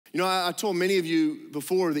You know, I told many of you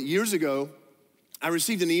before that years ago, I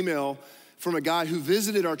received an email from a guy who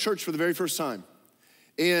visited our church for the very first time.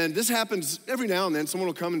 And this happens every now and then. Someone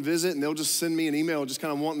will come and visit and they'll just send me an email just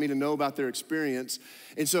kind of wanting me to know about their experience.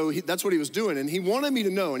 And so that's what he was doing. And he wanted me to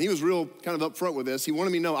know, and he was real kind of upfront with this. He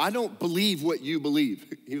wanted me to know, I don't believe what you believe.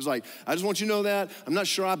 He was like, I just want you to know that. I'm not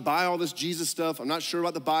sure I buy all this Jesus stuff. I'm not sure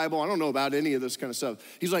about the Bible. I don't know about any of this kind of stuff.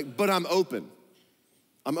 He's like, but I'm open.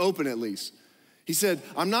 I'm open at least. He said,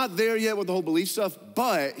 I'm not there yet with the whole belief stuff,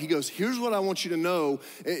 but he goes, here's what I want you to know.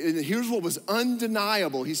 And here's what was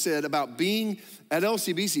undeniable, he said, about being at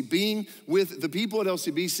LCBC, being with the people at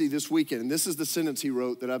LCBC this weekend. And this is the sentence he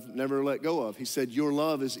wrote that I've never let go of. He said, your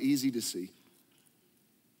love is easy to see.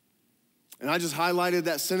 And I just highlighted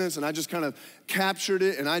that sentence and I just kind of captured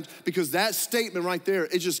it. And because that statement right there,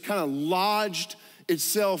 it just kind of lodged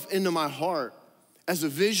itself into my heart as a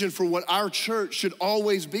vision for what our church should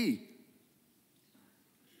always be.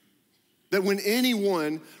 That when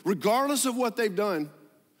anyone, regardless of what they've done,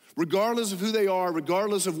 regardless of who they are,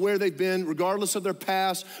 regardless of where they've been, regardless of their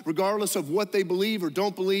past, regardless of what they believe or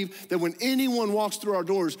don't believe, that when anyone walks through our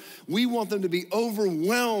doors, we want them to be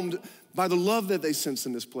overwhelmed by the love that they sense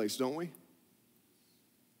in this place, don't we?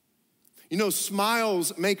 You know,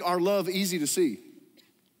 smiles make our love easy to see.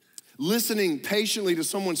 Listening patiently to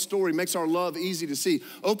someone's story makes our love easy to see.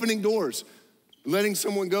 Opening doors, letting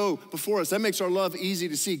someone go before us, that makes our love easy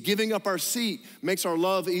to see. Giving up our seat makes our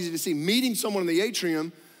love easy to see. Meeting someone in the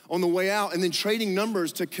atrium on the way out and then trading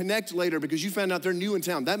numbers to connect later because you found out they're new in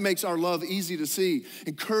town, that makes our love easy to see.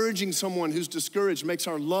 Encouraging someone who's discouraged makes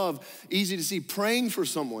our love easy to see. Praying for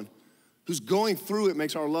someone who's going through it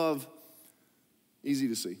makes our love easy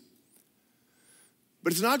to see.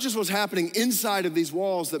 But it's not just what's happening inside of these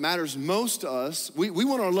walls that matters most to us. We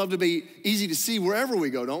want our love to be easy to see wherever we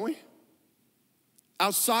go, don't we?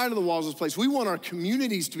 Outside of the walls of this place, we want our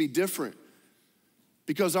communities to be different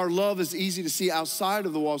because our love is easy to see outside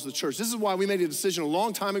of the walls of the church. This is why we made a decision a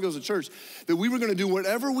long time ago as a church that we were gonna do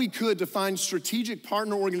whatever we could to find strategic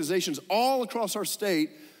partner organizations all across our state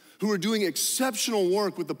who are doing exceptional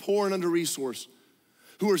work with the poor and under-resourced,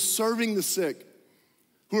 who are serving the sick,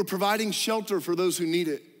 who are providing shelter for those who need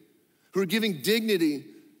it, who are giving dignity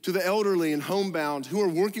to the elderly and homebound, who are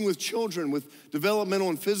working with children with developmental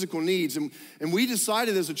and physical needs. And we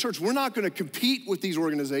decided as a church, we're not gonna compete with these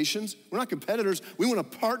organizations. We're not competitors. We wanna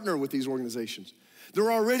partner with these organizations.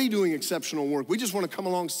 They're already doing exceptional work. We just wanna come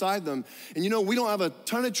alongside them. And you know, we don't have a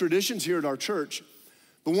ton of traditions here at our church,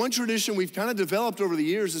 but one tradition we've kind of developed over the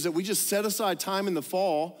years is that we just set aside time in the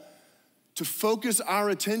fall to focus our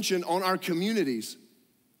attention on our communities.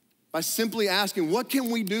 By simply asking, what can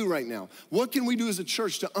we do right now? What can we do as a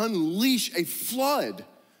church to unleash a flood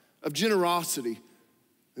of generosity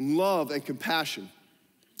and love and compassion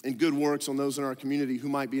and good works on those in our community who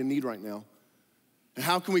might be in need right now? And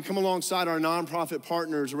how can we come alongside our nonprofit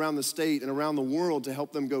partners around the state and around the world to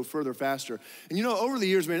help them go further, faster? And you know, over the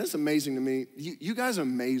years, man, it's amazing to me. You guys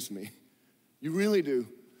amaze me. You really do.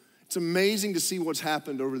 It's amazing to see what's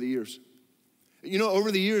happened over the years. You know, over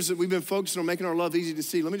the years that we've been focusing on making our love easy to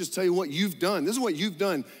see, let me just tell you what you've done. This is what you've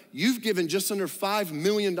done. You've given just under $5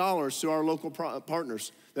 million to our local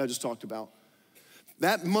partners that I just talked about.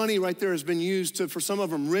 That money right there has been used to, for some of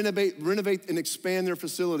them, renovate and expand their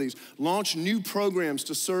facilities, launch new programs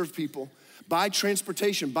to serve people, buy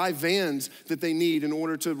transportation, buy vans that they need in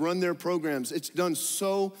order to run their programs. It's done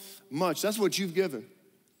so much. That's what you've given.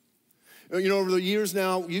 You know, over the years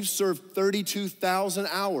now, you've served 32,000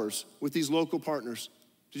 hours with these local partners.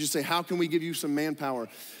 To just say, how can we give you some manpower?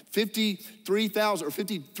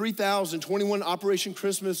 53,021 Operation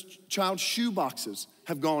Christmas child shoe boxes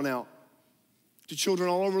have gone out to children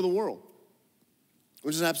all over the world,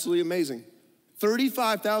 which is absolutely amazing.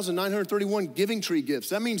 35,931 Giving Tree gifts.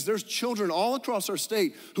 That means there's children all across our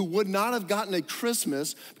state who would not have gotten a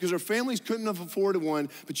Christmas because their families couldn't have afforded one,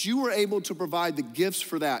 but you were able to provide the gifts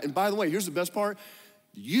for that. And by the way, here's the best part.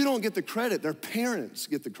 You don't get the credit, their parents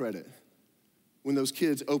get the credit when those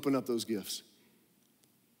kids open up those gifts.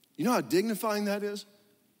 You know how dignifying that is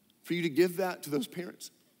for you to give that to those parents?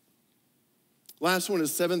 Last one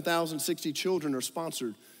is 7,060 children are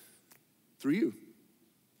sponsored through you,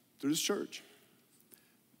 through this church.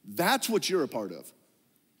 That's what you're a part of.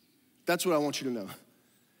 That's what I want you to know.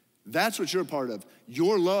 That's what you're a part of.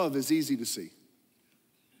 Your love is easy to see.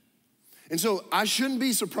 And so I shouldn't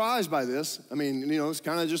be surprised by this. I mean, you know, it's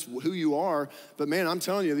kind of just who you are. But man, I'm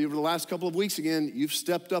telling you, over the last couple of weeks again, you've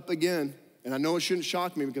stepped up again. And I know it shouldn't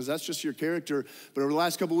shock me because that's just your character, but over the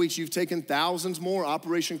last couple of weeks, you've taken thousands more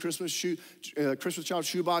Operation Christmas Child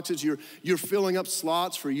shoe boxes. You're filling up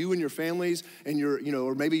slots for you and your families and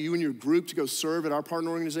or maybe you and your group to go serve at our partner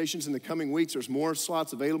organizations in the coming weeks. There's more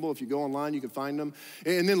slots available. If you go online, you can find them.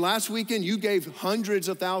 And then last weekend, you gave hundreds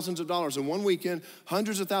of thousands of dollars. In one weekend,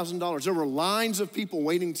 hundreds of thousands of dollars. There were lines of people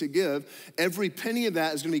waiting to give. Every penny of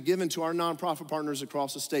that is going to be given to our nonprofit partners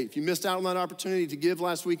across the state. If you missed out on that opportunity to give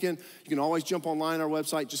last weekend, you can always jump online on our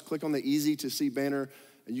website, just click on the easy to see banner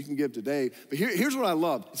and you can give today. But here's what I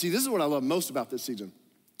love. See, this is what I love most about this season.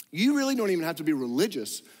 You really don't even have to be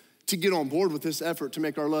religious to get on board with this effort to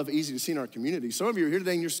make our love easy to see in our community. Some of you are here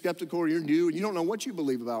today and you're skeptical or you're new and you don't know what you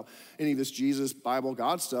believe about any of this Jesus, Bible,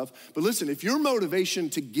 God stuff. But listen, if your motivation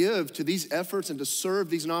to give to these efforts and to serve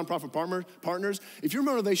these nonprofit partners, if your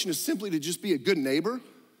motivation is simply to just be a good neighbor,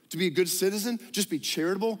 to be a good citizen, just be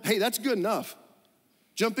charitable, hey, that's good enough.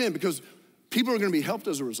 Jump in because people are gonna be helped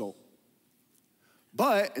as a result.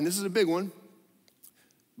 But, and this is a big one,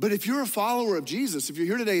 but if you're a follower of Jesus, if you're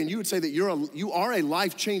here today and you would say that you are a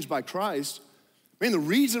life changed by Christ, man, the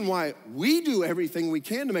reason why we do everything we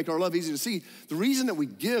can to make our love easy to see, the reason that we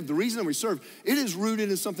give, the reason that we serve, it is rooted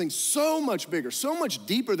in something so much bigger, so much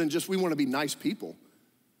deeper than just we wanna be nice people.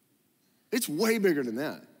 It's way bigger than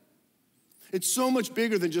that. It's so much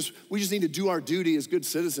bigger than we just need to do our duty as good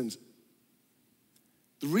citizens.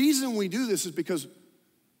 The reason we do this is because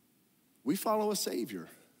we follow a Savior,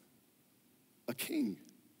 a King,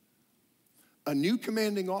 a new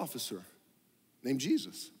commanding officer named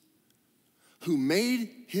Jesus, who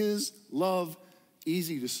made his love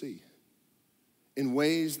easy to see in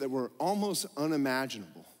ways that were almost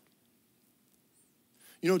unimaginable.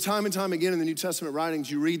 You know, time and time again in the New Testament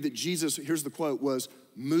writings, you read that Jesus, here's the quote, was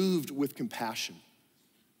moved with compassion.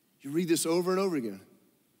 You read this over and over again.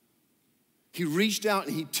 He reached out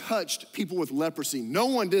and he touched people with leprosy. No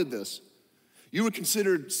one did this. You were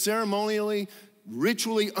considered ceremonially,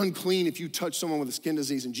 ritually unclean if you touched someone with a skin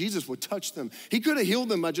disease, and Jesus would touch them. He could have healed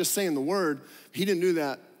them by just saying the word. He didn't do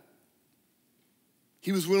that.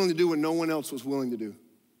 He was willing to do what no one else was willing to do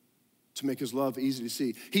to make his love easy to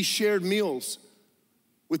see. He shared meals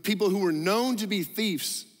with people who were known to be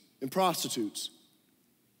thieves and prostitutes.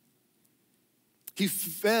 He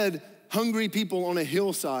fed hungry people on a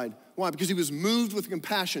hillside. Why? Because he was moved with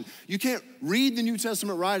compassion. You can't read the New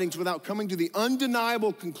Testament writings without coming to the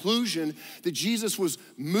undeniable conclusion that Jesus was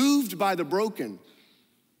moved by the broken,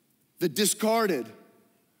 the discarded,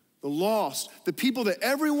 the lost, the people that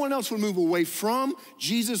everyone else would move away from,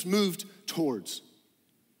 Jesus moved towards.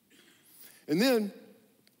 And then,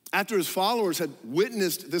 after his followers had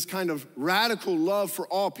witnessed this kind of radical love for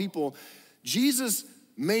all people, Jesus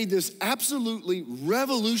made this absolutely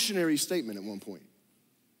revolutionary statement at one point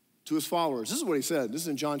to his followers. This is what he said. This is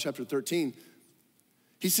in John chapter 13.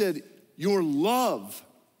 He said, your love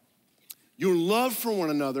for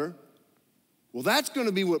one another, well, that's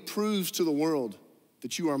gonna be what proves to the world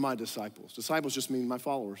that you are my disciples. Disciples just mean my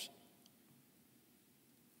followers.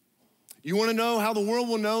 You wanna know how the world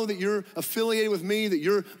will know that you're affiliated with me, that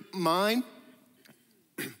you're mine?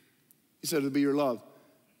 He said it'll be your love.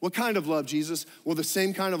 What kind of love, Jesus? Well, the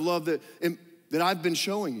same kind of love that I've been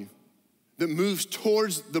showing you, that moves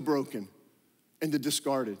towards the broken and the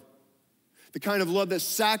discarded. The kind of love that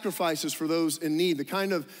sacrifices for those in need, the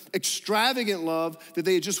kind of extravagant love that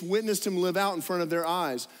they had just witnessed him live out in front of their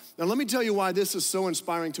eyes. Now, let me tell you why this is so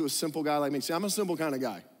inspiring to a simple guy like me. See, I'm a simple kind of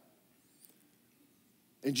guy.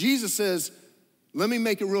 And Jesus says, let me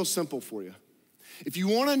make it real simple for you. If you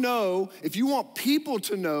want to know, if you want people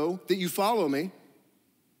to know that you follow me,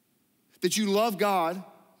 that you love God,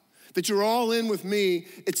 that you're all in with me,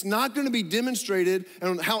 it's not going to be demonstrated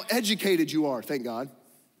on how educated you are, thank God.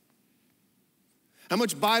 How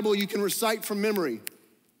much Bible you can recite from memory.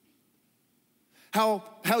 How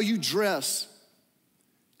you dress.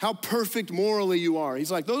 How perfect morally you are.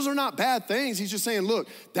 He's like, those are not bad things. He's just saying, look,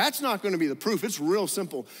 that's not going to be the proof. It's real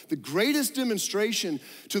simple. The greatest demonstration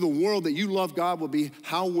to the world that you love God will be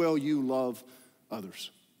how well you love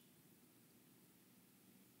others.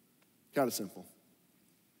 Kind of simple.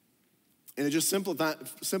 And it just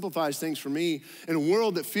simplifies things for me in a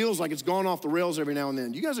world that feels like it's gone off the rails every now and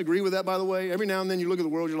then. You guys agree with that, by the way? Every now and then you look at the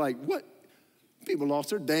world, you're like, what? People lost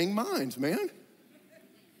their dang minds, man.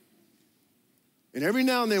 And every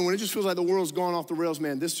now and then when it just feels like the world's gone off the rails,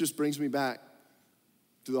 man, this just brings me back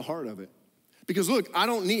to the heart of it. Because look,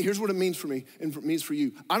 here's what it means for me and it means for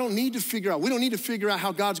you. We don't need to figure out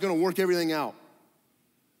how God's gonna work everything out.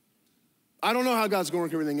 I don't know how God's gonna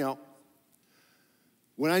work everything out.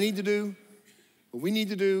 What we need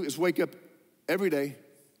to do is wake up every day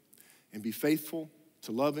and be faithful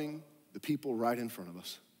to loving the people right in front of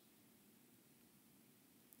us.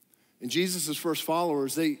 And Jesus' first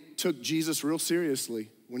followers, they took Jesus real seriously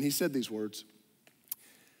when he said these words.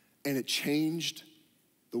 And it changed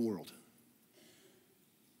the world.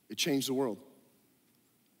 It changed the world.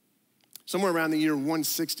 Somewhere around the year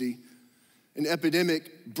 160, an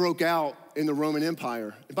epidemic broke out in the Roman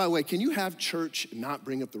Empire. And by the way, can you have church and not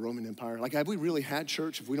bring up the Roman Empire? Like, have we really had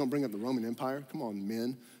church if we don't bring up the Roman Empire? Come on,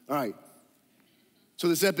 men. All right. So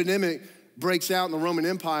this epidemic breaks out in the Roman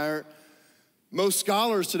Empire. Most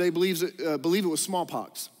scholars today believe it was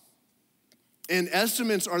smallpox. And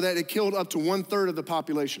estimates are that it killed up to 1/3 of the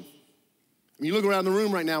population. When you look around the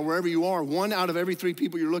room right now, wherever you are, 1 out of every 3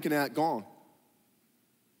 people you're looking at, gone.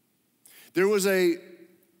 There was a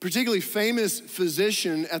particularly famous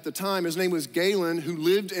physician at the time, his name was Galen, who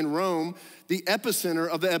lived in Rome, the epicenter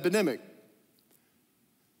of the epidemic.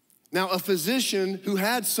 Now, a physician who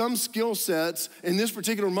had some skill sets in this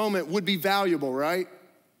particular moment would be valuable, right?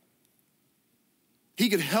 He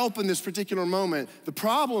could help in this particular moment. The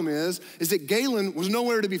problem is that Galen was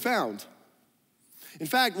nowhere to be found. In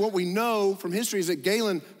fact, what we know from history is that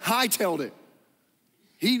Galen hightailed it.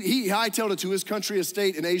 He hightailed it to his country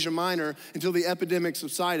estate in Asia Minor until the epidemic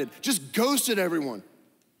subsided. Just ghosted everyone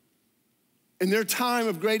in their time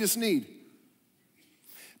of greatest need.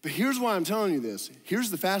 But here's why I'm telling you this.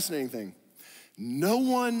 Here's the fascinating thing. No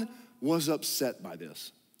one was upset by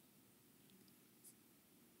this.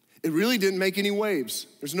 It really didn't make any waves.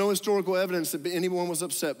 There's no historical evidence that anyone was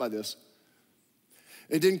upset by this.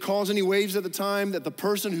 It didn't cause any waves at the time, that the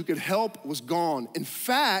person who could help was gone. In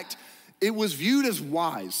fact, it was viewed as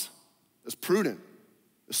wise, as prudent,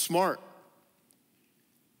 as smart.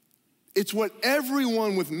 It's what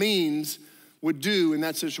everyone with means would do in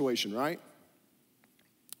that situation, right?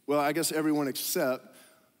 Well, I guess everyone except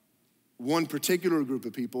one particular group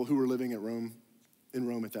of people who were living in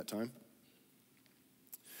Rome at that time.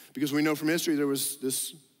 Because we know from history there was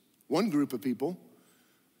this one group of people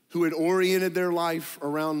who had oriented their life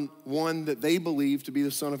around one that they believed to be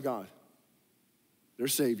the Son of God, their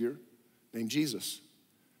Savior, named Jesus.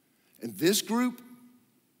 And this group,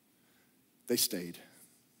 they stayed.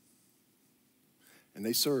 And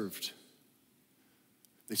they served.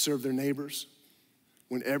 They served their neighbors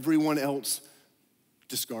when everyone else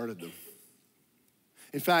discarded them.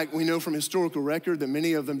 In fact, we know from historical record that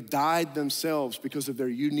many of them died themselves because of their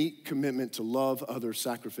unique commitment to love others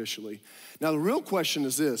sacrificially. Now, the real question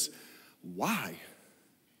is this: why?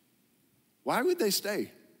 Why would they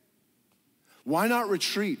stay? Why not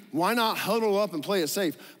retreat? Why not huddle up and play it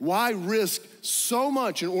safe? Why risk so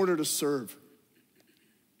much in order to serve?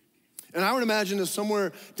 And I would imagine that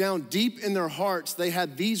somewhere down deep in their hearts, they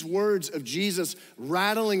had these words of Jesus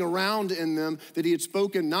rattling around in them that he had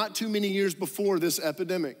spoken not too many years before this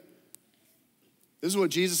epidemic. This is what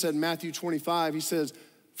Jesus said in Matthew 25. He says,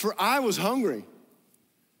 "For I was hungry,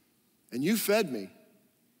 and you fed me.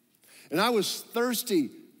 And I was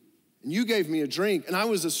thirsty, and you gave me a drink. And I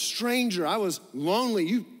was a stranger, I was lonely,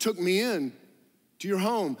 you took me in to your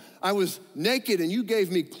home. I was naked, and you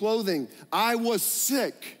gave me clothing. I was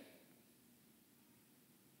sick,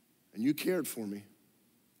 and you cared for me.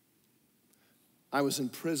 I was in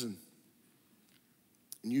prison,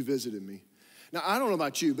 and you visited me." Now, I don't know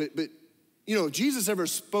about you, but you know, if Jesus ever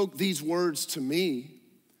spoke these words to me,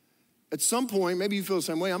 at some point, maybe you feel the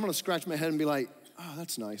same way, I'm gonna scratch my head and be like, oh,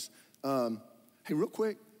 that's nice. Hey, real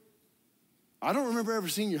quick, I don't remember ever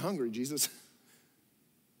seeing you hungry, Jesus.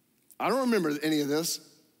 I don't remember any of this.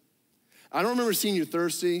 I don't remember seeing you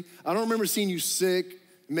thirsty. I don't remember seeing you sick,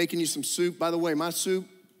 making you some soup. By the way, my soup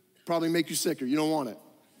probably make you sicker. You don't want it.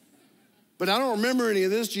 But I don't remember any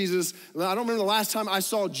of this, Jesus. I don't remember the last time I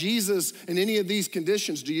saw Jesus in any of these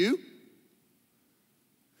conditions. Do you?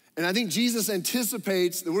 And I think Jesus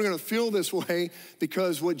anticipates that we're gonna feel this way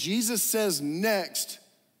because what Jesus says next,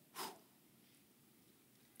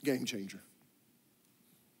 game changer.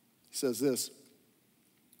 He says this: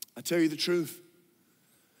 I tell you the truth.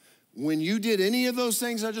 When you did any of those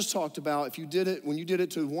things I just talked about, when you did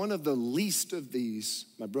it to one of the least of these,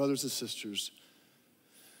 my brothers and sisters,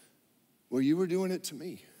 well, you were doing it to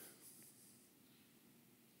me.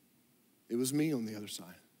 It was me on the other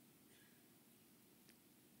side.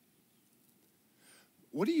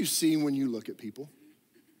 What do you see when you look at people?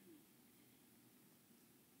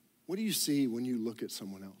 What do you see when you look at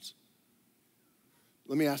someone else?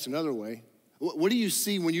 Let me ask another way. What do you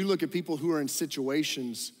see when you look at people who are in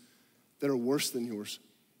situations that are worse than yours?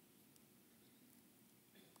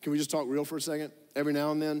 Can we just talk real for a second? Every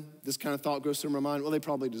now and then, this kind of thought goes through my mind. Well, they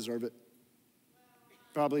probably deserve it.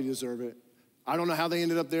 Probably deserve it. I don't know how they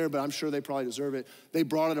ended up there, but I'm sure they probably deserve it. They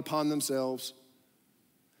brought it upon themselves.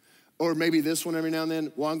 Or maybe this one every now and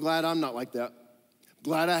then, well, I'm glad I'm not like that.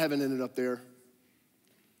 Glad I haven't ended up there.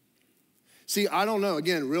 See, I don't know.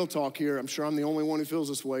 Again, real talk here. I'm sure I'm the only one who feels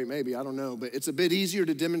this way. Maybe, I don't know. But it's a bit easier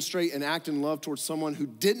to demonstrate and act in love towards someone who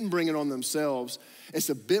didn't bring it on themselves. It's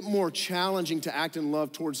a bit more challenging to act in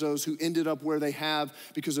love towards those who ended up where they have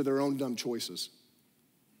because of their own dumb choices.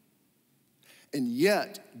 And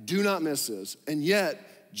yet, do not miss this, and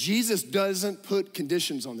yet, Jesus doesn't put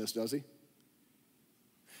conditions on this, does he?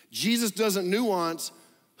 Jesus doesn't nuance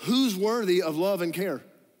who's worthy of love and care.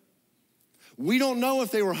 We don't know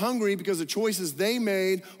if they were hungry because of choices they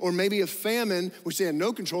made, or maybe a famine, which they had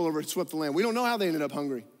no control over, swept the land. We don't know how they ended up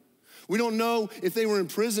hungry. We don't know if they were in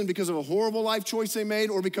prison because of a horrible life choice they made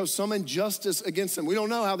or because some injustice against them. We don't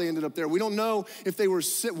know how they ended up there. We don't know if they were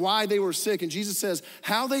sick, why they were sick. And Jesus says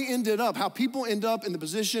how they ended up, how people end up in the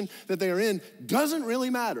position that they are in doesn't really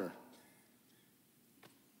matter.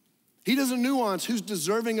 He doesn't nuance who's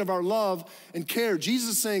deserving of our love and care. Jesus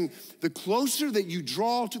is saying the closer that you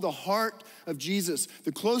draw to the heart of Jesus,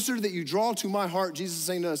 the closer that you draw to my heart, Jesus is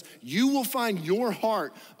saying to us, you will find your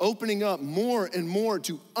heart opening up more and more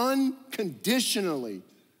to unconditionally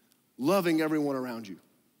loving everyone around you.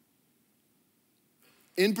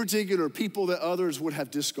 In particular, people that others would have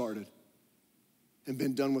discarded and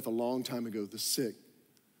been done with a long time ago, the sick,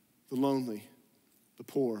 the lonely, the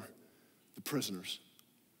poor, the prisoners.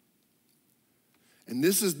 And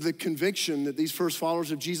this is the conviction that these first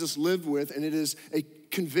followers of Jesus lived with, and it is a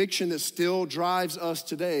conviction that still drives us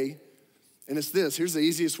today. And it's this, here's the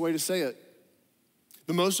easiest way to say it.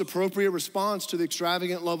 The most appropriate response to the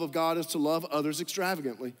extravagant love of God is to love others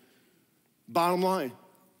extravagantly. Bottom line.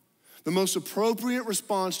 The most appropriate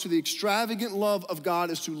response to the extravagant love of God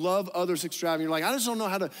is to love others extravagantly. You're like, I just don't know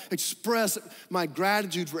how to express my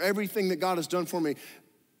gratitude for everything that God has done for me.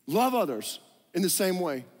 Love others in the same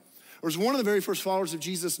way. Or as one of the very first followers of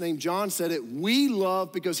Jesus named John said it, we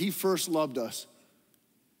love because he first loved us.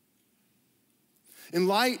 In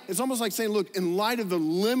light, it's almost like saying, look, in light of the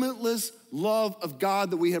limitless love of God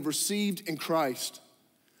that we have received in Christ,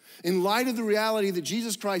 in light of the reality that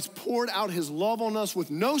Jesus Christ poured out his love on us with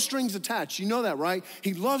no strings attached, you know that, right?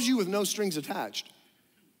 He loves you with no strings attached.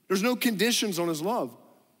 There's no conditions on his love.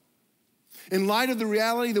 In light of the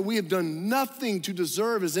reality that we have done nothing to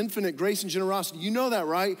deserve his infinite grace and generosity, you know that,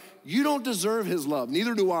 right? You don't deserve his love,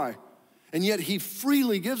 neither do I. And yet he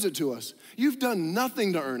freely gives it to us. You've done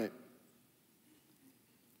nothing to earn it.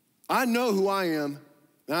 I know who I am,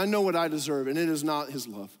 and I know what I deserve, and it is not his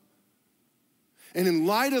love. And in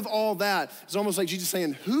light of all that, it's almost like Jesus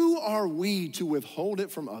saying, who are we to withhold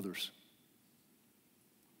it from others?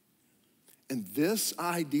 And this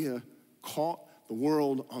idea caught the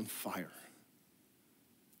world on fire.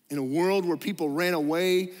 In a world where people ran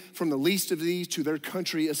away from the least of these to their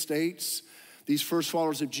country estates, these first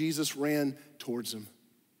followers of Jesus ran towards him.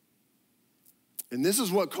 And this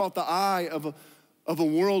is what caught the eye of a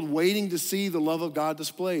world waiting to see the love of God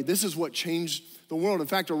displayed. This is what changed the world. In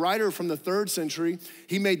fact, a writer from the 3rd century,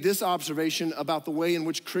 he made this observation about the way in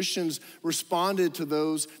which Christians responded to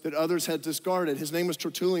those that others had discarded. His name was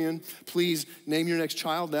Tertullian. Please name your next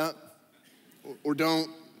child that, or don't.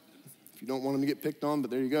 You don't want them to get picked on,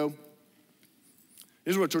 but there you go.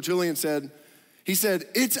 Here's what Tertullian said. He said,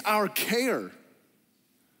 it's our care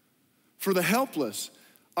for the helpless,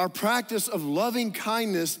 our practice of loving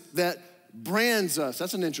kindness that brands us.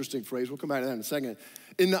 That's an interesting phrase. We'll come back to that in a second.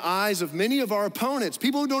 In the eyes of many of our opponents,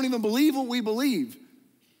 people who don't even believe what we believe.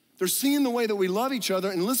 They're seeing the way that we love each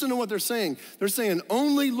other, and listen to what they're saying. They're saying,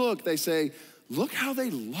 only look, they say, look how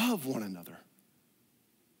they love one another.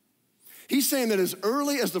 He's saying that as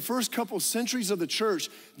early as the first couple centuries of the church,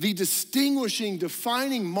 the distinguishing,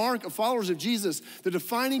 defining mark of followers of Jesus, the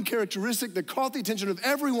defining characteristic that caught the attention of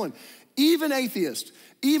everyone, even atheists,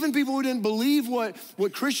 even people who didn't believe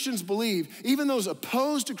what Christians believe, even those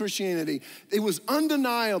opposed to Christianity, it was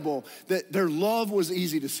undeniable that their love was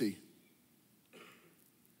easy to see.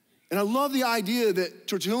 And I love the idea that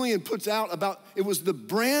Tertullian puts out about it was the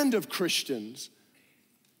brand of Christians.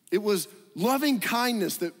 It was loving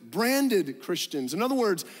kindness that branded Christians. In other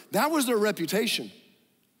words, that was their reputation.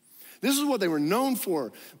 This is what they were known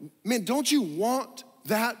for. Man, don't you want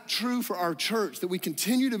that true for our church, that we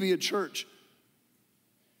continue to be a church?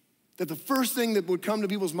 That the first thing that would come to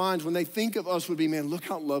people's minds when they think of us would be, man, look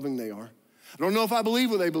how loving they are. I don't know if I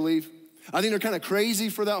believe what they believe. I think they're kind of crazy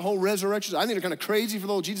for that whole resurrection. I think they're kind of crazy for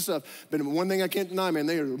the whole Jesus stuff. But one thing I can't deny, man,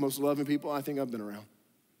 they are the most loving people I think I've been around.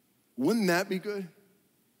 Wouldn't that be good?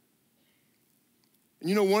 And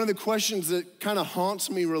you know, one of the questions that kind of haunts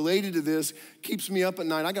me related to this, keeps me up at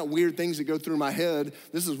night. I got weird things that go through my head.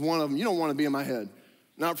 This is one of them. You don't want to be in my head.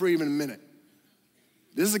 Not for even a minute.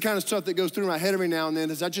 This is the kind of stuff that goes through my head every now and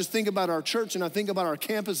then as I just think about our church and I think about our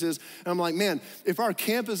campuses. And I'm like, man, if our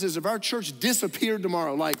campuses, if our church disappeared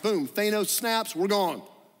tomorrow, like boom, Thanos snaps, we're gone.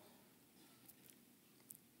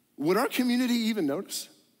 Would our community even notice?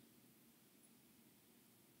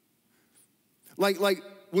 Like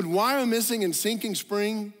would Wyomissing and Sinking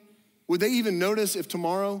Spring, would they even notice if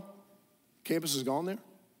tomorrow campus is gone there?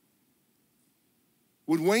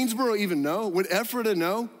 Would Waynesboro even know? Would Ephrata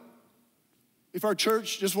know if our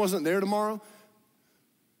church just wasn't there tomorrow?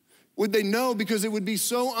 Would they know? Because it would be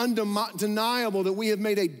so undeniable that we have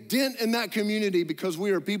made a dent in that community because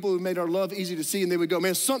we are people who made our love easy to see, and they would go,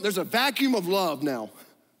 man, there's a vacuum of love now.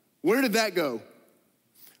 Where did that go?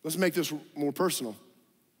 Let's make this more personal.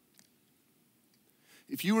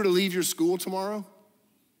 If you were to leave your school tomorrow,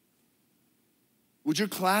 would your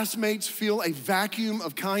classmates feel a vacuum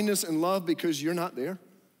of kindness and love because you're not there?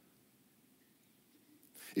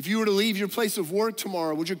 If you were to leave your place of work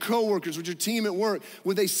tomorrow, would your coworkers, would your team at work,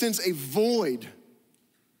 would they sense a void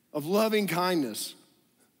of loving kindness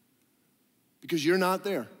because you're not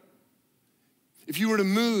there? If you were to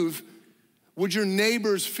move, would your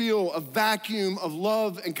neighbors feel a vacuum of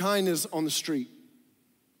love and kindness on the street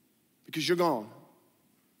because you're gone?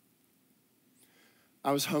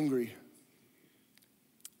 I was hungry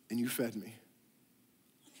and you fed me.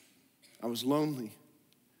 I was lonely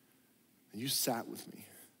and you sat with me.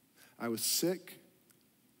 I was sick,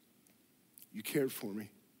 you cared for me.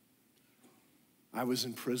 I was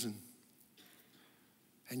in prison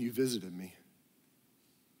and you visited me.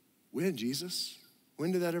 When, Jesus?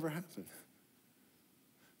 When did that ever happen?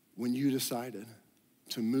 When you decided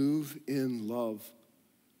to move in love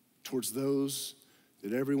towards those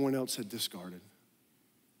that everyone else had discarded.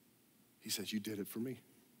 He said, you did it for me.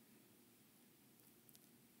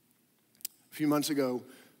 A few months ago,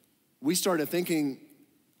 we started thinking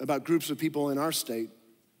about groups of people in our state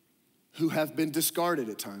who have been discarded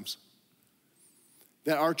at times,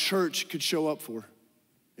 that our church could show up for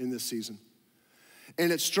in this season.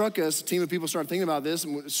 And it struck us, a team of people started thinking about this,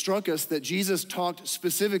 and it struck us that Jesus talked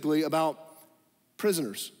specifically about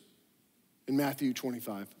prisoners in Matthew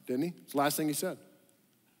 25, didn't he? It's the last thing he said.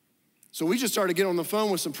 So we just started getting on the phone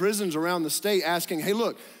with some prisons around the state asking, hey,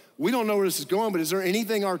 look, we don't know where this is going, but is there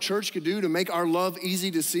anything our church could do to make our love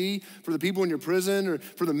easy to see for the people in your prison or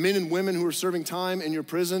for the men and women who are serving time in your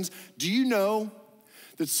prisons? Do you know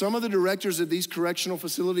that some of the directors of these correctional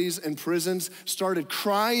facilities and prisons started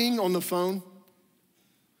crying on the phone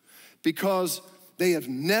because they have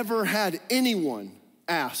never had anyone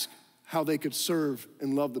ask how they could serve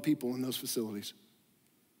and love the people in those facilities?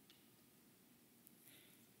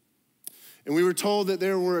 And we were told that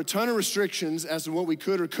there were a ton of restrictions as to what we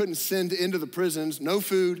could or couldn't send into the prisons. No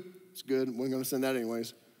food. It's good. We're going to send that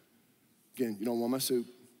anyways. Again, you don't want my soup.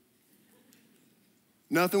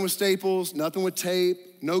 Nothing with staples, nothing with tape,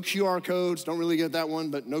 no QR codes. Don't really get that one,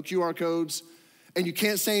 but no QR codes. And you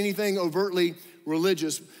can't say anything overtly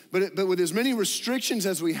religious. But with as many restrictions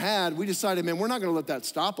as we had, we decided, man, we're not going to let that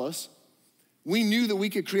stop us. We knew that we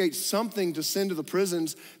could create something to send to the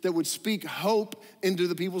prisons that would speak hope into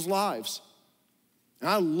the people's lives. And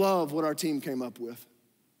I love what our team came up with.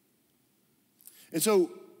 And so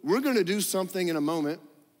we're going to do something in a moment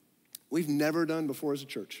we've never done before as a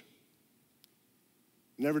church.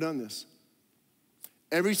 Never done this.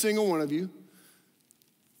 Every single one of you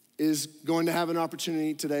is going to have an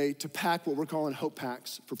opportunity today to pack what we're calling hope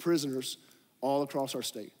packs for prisoners all across our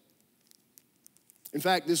state. In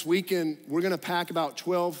fact, this weekend, we're going to pack about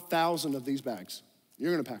 12,000 of these bags.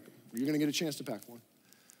 You're going to pack them. You're going to get a chance to pack one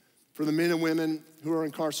for the men and women who are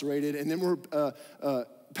incarcerated. And then we're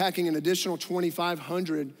packing an additional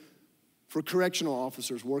 2,500 for correctional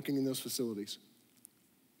officers working in those facilities.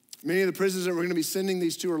 Many of the prisons that we're going to be sending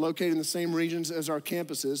these to are located in the same regions as our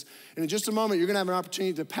campuses. And in just a moment, you're going to have an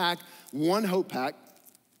opportunity to pack one hope pack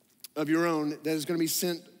of your own that is going to be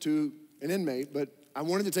sent to an inmate. But I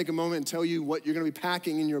wanted to take a moment and tell you what you're going to be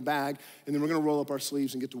packing in your bag, and then we're going to roll up our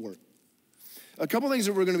sleeves and get to work. A couple things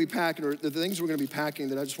that we're going to be packing, or the things we're going to be packing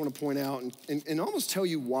that I just want to point out and almost tell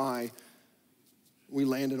you why we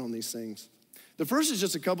landed on these things. The first is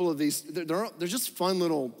just a couple of these, they're just fun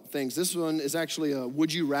little things. This one is actually a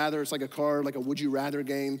would you rather. It's like a card, like a would you rather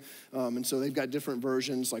game. And so they've got different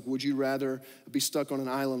versions, like would you rather be stuck on an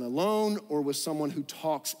island alone or with someone who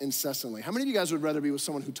talks incessantly? How many of you guys would rather be with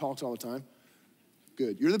someone who talks all the time?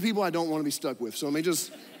 Good. You're the people I don't want to be stuck with. So let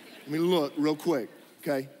me look real quick,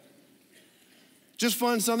 okay? Just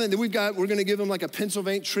fun something. Then we're going to give them like a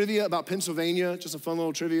Pennsylvania trivia about Pennsylvania, just a fun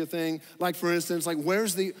little trivia thing. Like for instance, like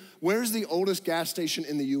where's the oldest gas station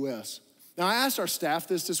in the U.S.? Now, I asked our staff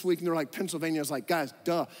this week, and they're like, Pennsylvania. I was like, guys,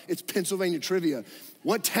 duh, it's Pennsylvania trivia.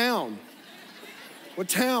 What town? What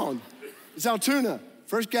town? It's Altoona.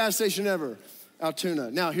 First gas station ever,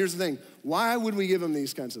 Altoona. Now, here's the thing. Why would we give them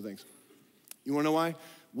these kinds of things? You wanna know why?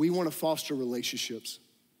 We wanna foster relationships.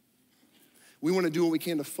 We wanna do what we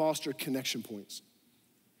can to foster connection points.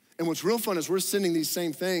 And what's real fun is we're sending these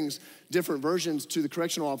same things, different versions, to the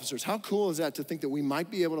correctional officers. How cool is that to think that we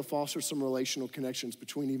might be able to foster some relational connections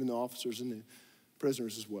between even the officers and the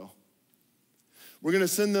prisoners as well? We're gonna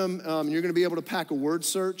send them, you're gonna be able to pack a word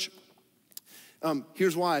search.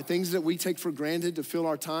 Here's why. Things that we take for granted to fill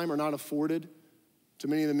our time are not afforded to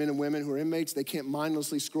many of the men and women who are inmates. They can't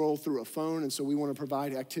mindlessly scroll through a phone, and so we wanna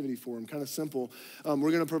provide activity for them, kind of simple.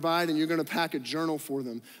 We're gonna provide, and you're gonna pack a journal for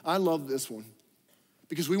them. I love this one,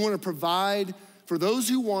 because we wanna provide, for those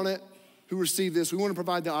who want it, who receive this, we wanna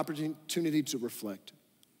provide the opportunity to reflect.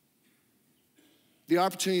 The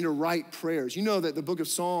opportunity to write prayers. You know that the book of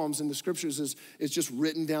Psalms in the scriptures is just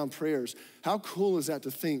written down prayers. How cool is that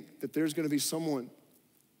to think that there's gonna be someone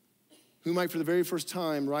who might for the very first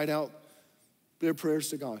time write out their prayers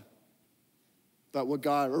to God about what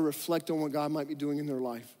God, or reflect on what God might be doing in their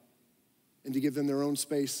life, and to give them their own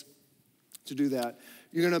space to do that.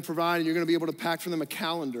 You're gonna provide, and you're gonna be able to pack for them a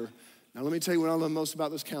calendar. Now let me tell you what I love most about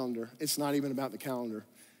this calendar. It's not even about the calendar.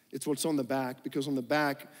 It's what's on the back, because on the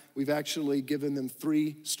back, we've actually given them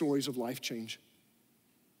 3 stories of life change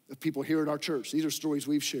of people here at our church. These are stories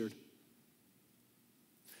we've shared.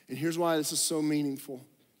 And here's why this is so meaningful.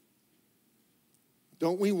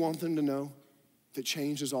 Don't we want them to know that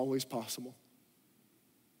change is always possible?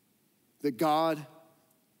 That God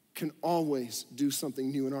can always do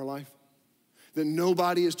something new in our life? That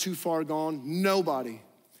nobody is too far gone? Nobody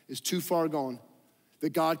is too far gone. That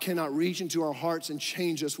God cannot reach into our hearts and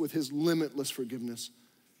change us with his limitless forgiveness.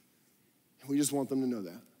 And we just want them to know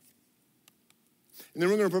that. And then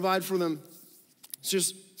we're gonna provide for them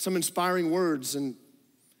just some inspiring words, and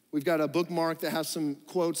we've got a bookmark that has some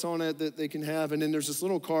quotes on it that they can have, and then there's this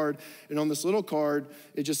little card, and on this little card,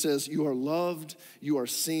 it just says, you are loved, you are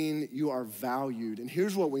seen, you are valued. And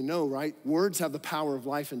here's what we know, right? Words have the power of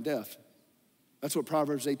life and death. That's what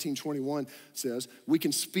Proverbs 18:21 says. We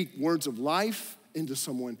can speak words of life into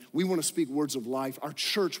someone. We want to speak words of life. Our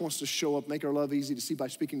church wants to show up, make our love easy to see by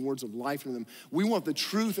speaking words of life into them. We want the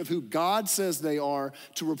truth of who God says they are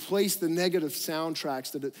to replace the negative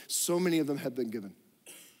soundtracks that so many of them have been given.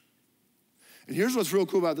 And here's what's real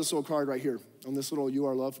cool about this little card right here, on this little You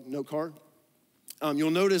Are Loved note card. You'll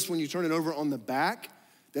notice when you turn it over on the back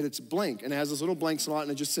that it's blank, and it has this little blank slot,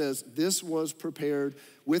 and it just says, this was prepared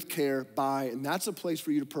with care by, and that's a place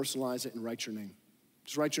for you to personalize it and write your name.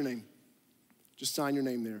 Just write your name. Just sign your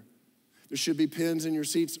name there. There should be pens in your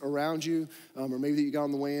seats around you, or maybe that you got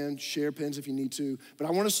on the way in. Share pens if you need to. But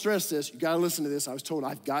I want to stress this. You got to listen to this. I was told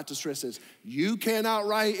I've got to stress this. You cannot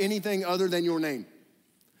write anything other than your name.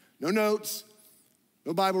 No notes,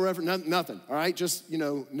 no Bible reference, nothing, all right? Just,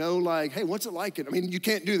 no like, hey, what's it like? I mean, you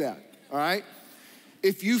can't do that, all right?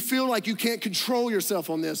 If you feel like you can't control yourself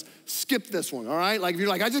on this, skip this one, all right? Like if you're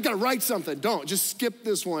like, I just gotta write something, don't. Just skip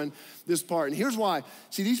this one, this part. And here's why.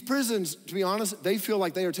 See, these prisons, to be honest, they feel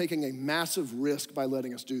like they are taking a massive risk by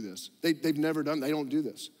letting us do this. They've never done, they don't do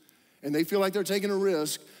this. And they feel like they're taking a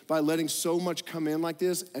risk by letting so much come in like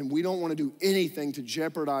this, and we don't wanna do anything to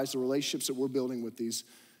jeopardize the relationships that we're building with these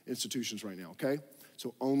institutions right now, okay?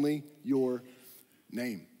 So only your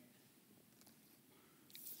name.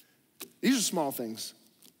 These are small things.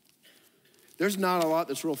 There's not a lot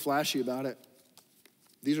that's real flashy about it.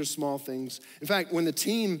 These are small things. In fact, when the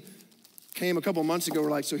team came a couple months ago,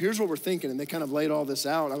 we're like, so here's what we're thinking, and they kind of laid all this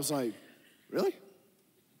out. I was like, really?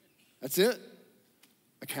 That's it?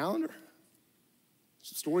 A calendar?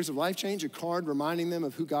 Stories of life change, a card reminding them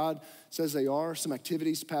of who God says they are, some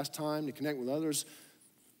activities to pass time, to connect with others.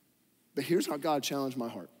 But here's how God challenged my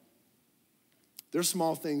heart. They're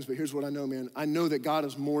small things, but here's what I know, man. I know that God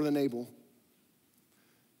is more than able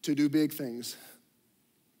to do big things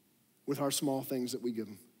with our small things that we give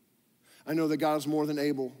him. I know that God is more than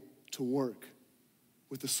able to work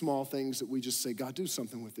with the small things that we just say, God, do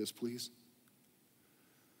something with this, please.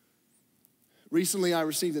 Recently, I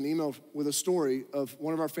received an email with a story of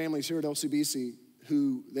one of our families here at LCBC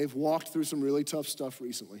who they've walked through some really tough stuff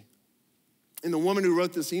recently. And the woman who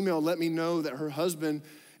wrote this email let me know that her husband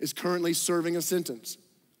is currently serving a sentence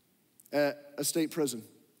at a state prison.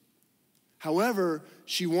 However,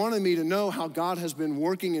 she wanted me to know how God has been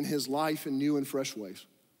working in his life in new and fresh ways.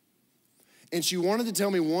 And she wanted to tell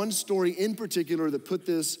me one story in particular that put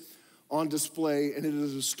this on display, and it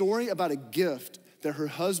is a story about a gift that her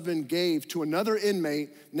husband gave to another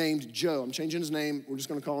inmate named Joe. I'm changing his name. We're just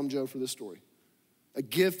going to call him Joe for this story. A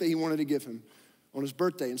gift that he wanted to give him on his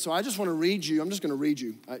birthday. And so I just want to read you. I'm just going to read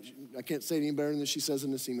you. I can't say it any better than she says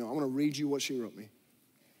in this email. I want to read you what she wrote me.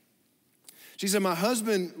 She said, my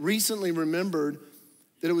husband recently remembered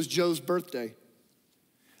that it was Joe's birthday.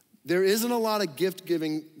 There isn't a lot of gift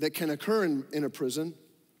giving that can occur in a prison.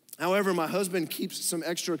 However, my husband keeps some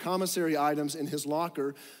extra commissary items in his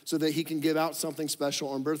locker so that he can give out something special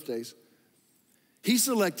on birthdays. He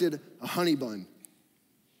selected a honey bun.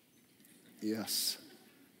 Yes.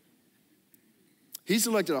 He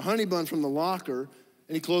selected a honey bun from the locker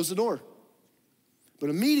and he closed the door.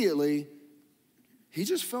 But immediately, he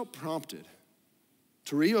just felt prompted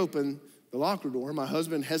to reopen the locker door. My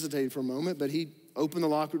husband hesitated for a moment, but he opened the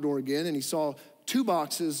locker door again and he saw 2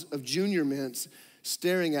 boxes of Junior Mints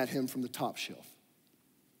staring at him from the top shelf.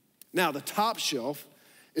 Now, the top shelf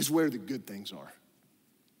is where the good things are.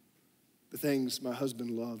 The things my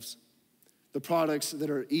husband loves. The products that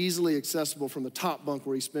are easily accessible from the top bunk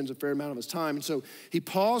where he spends a fair amount of his time. And so he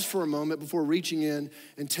paused for a moment before reaching in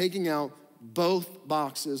and taking out both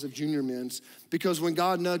boxes of Junior Mints, because when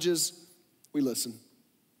God nudges, we listen.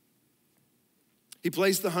 He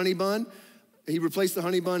replaced the honey bun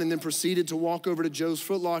and then proceeded to walk over to Joe's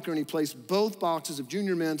Foot Locker, and he placed both boxes of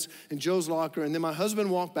Junior Mints in Joe's locker, and then my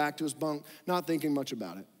husband walked back to his bunk, not thinking much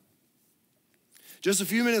about it. Just a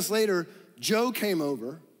few minutes later, Joe came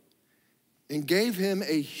over and gave him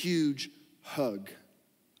a huge hug.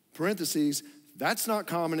 Parentheses, that's not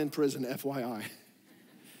common in prison, FYI.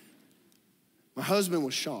 My husband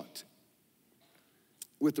was shocked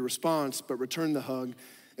with the response, but returned the hug.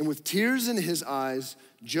 And with tears in his eyes,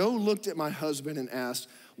 Joe looked at my husband and asked,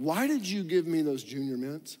 why did you give me those Junior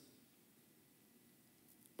Mints?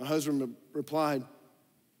 My husband replied,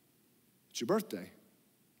 it's your birthday.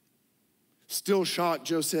 Still shocked,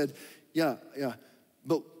 Joe said, yeah,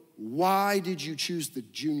 but why did you choose the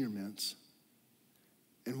Junior Mints?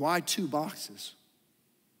 And why 2 boxes?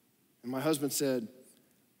 And my husband said,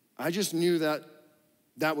 I just knew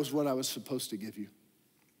that was what I was supposed to give you.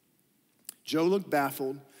 Joe looked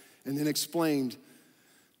baffled and then explained,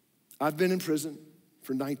 I've been in prison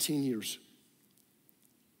for 19 years.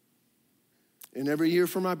 And every year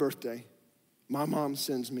for my birthday, my mom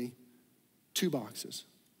sends me 2 boxes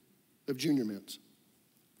of Junior Mints.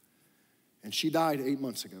 And she died 8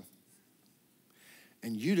 months ago.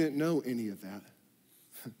 And you didn't know any of that.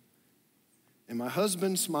 And my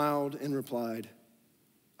husband smiled and replied,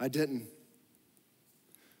 I didn't,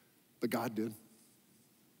 but God did.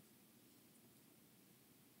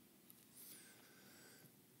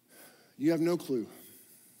 You have no clue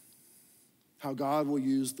how God will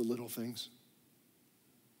use the little things,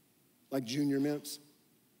 like Junior Mints,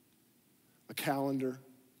 a calendar,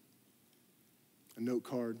 a note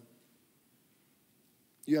card.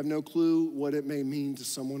 You have no clue what it may mean to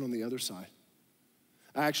someone on the other side.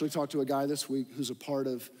 I actually talked to a guy this week who's a part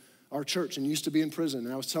of our church and used to be in prison,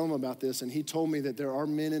 and I was telling him about this, and he told me that there are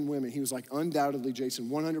men and women. He was like, undoubtedly, Jason,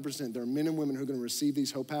 100%, there are men and women who are going to receive these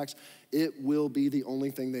hope packs. It will be the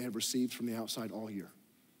only thing they have received from the outside all year.